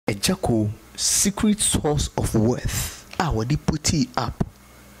Agya Koo secret source of wealth. What put it up.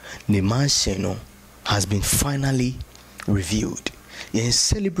 The mansion no, has been finally revealed. Yen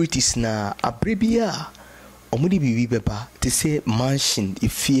celebrities na abribia omudi bibi beba to say mansion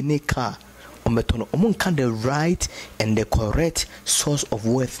ifie ne car ometono omonka the right and the correct source of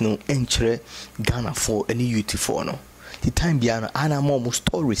wealth no enchre Ghana for any youth for no. The time biano ana more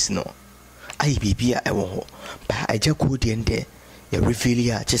stories no. Ayi bibia ewo ho. Ba Agya Koo de ende ya reveal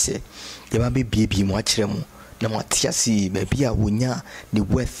ya chese ya ba bibi mu akire mu na matiasi baby a wonya the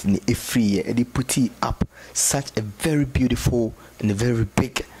wealth ni free e put it up such a very beautiful and a very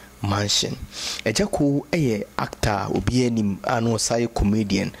big mansion. Agya Koo actor obi anim ano say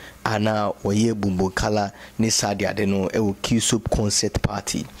comedian ana oye bumbo kala ni sade ade no e Key Soup concert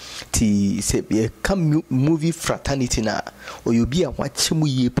party ti se come movie fraternity na oyobi a wachemu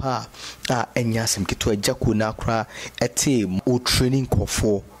ye pa a enya asem keto Agya Koo na kra ete o training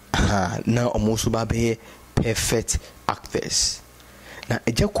kofo na omoso ba be perfect actors. Now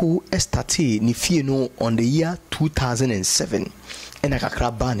Agya Koo started ni fie no on the year 2007 and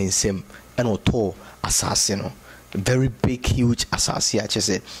akakra ban in sem and oto assassin no very big huge assassin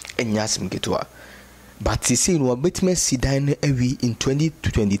achese enyasem ketwa but he say no betime sidan ewi in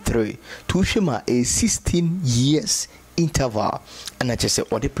 2023 to hwema a 16 years interval and achese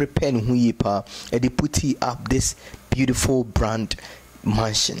or they prepare who ye pa e dey put up this beautiful brand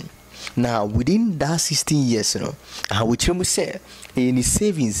mansion. Now within that 16 years, you know, which you say any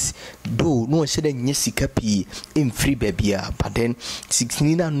savings do no shade nyesika pi in free baby, but then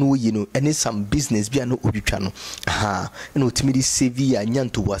 16 no you know any some business be no obitwa no ultimately save ya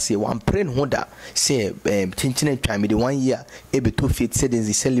nyanto wase one brain holder say chinchine try me the 1 year ebe to fit said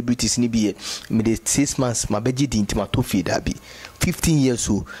the celebrities ni be me the 6 months my beji di intima to fit that be 15 years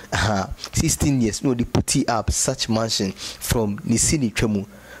so 16 years no they put it up such mansion from the city twemu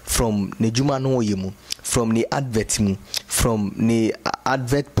from ne juma no yemu from the advert mu from the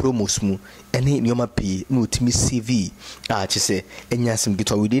advert promos mu any nyoma pay no timi CV chese enyasem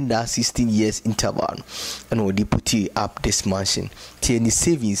gito within that 16 years interval and they put up this mansion tie any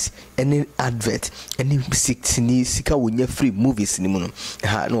savings any advert any sika wonya free movies ni mu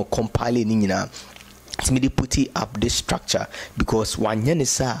no compile ni nyina me put up this structure because one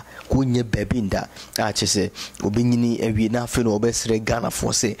yenisa kunye bebinda chese obinyini ewi na fe no obesre Ghana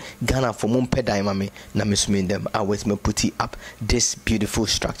for say Ghana for mumpe daimame na mesumi them always me put up this beautiful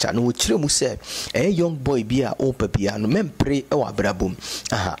structure no chire mu say young boy bia opa bia no mempre e wa brabom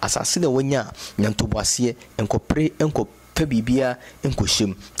asase de wonya nyantobase enkopre enkop bibia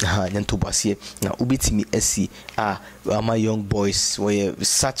enkoshim nyantobase na ubitimi asi my young boys were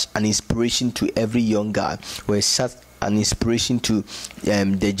such an inspiration to every young guy, were such an inspiration to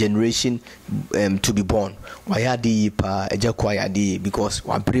the generation to be born. Why are they Agya Koo because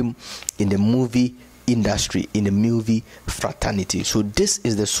we bring in the movie industry, in the movie fraternity. So this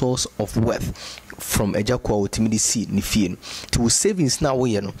is the source of wealth from Agya Koo ultimately see ni fie to savings now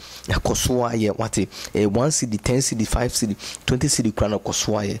we no yakoswa ye wate 1 cedi 10 cedi 5 cedi 20 cedi kwana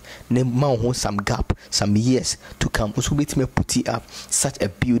koswa ye ne ma ho some gap some years to come also let me put up such a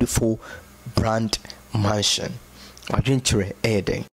beautiful brand mansion adventure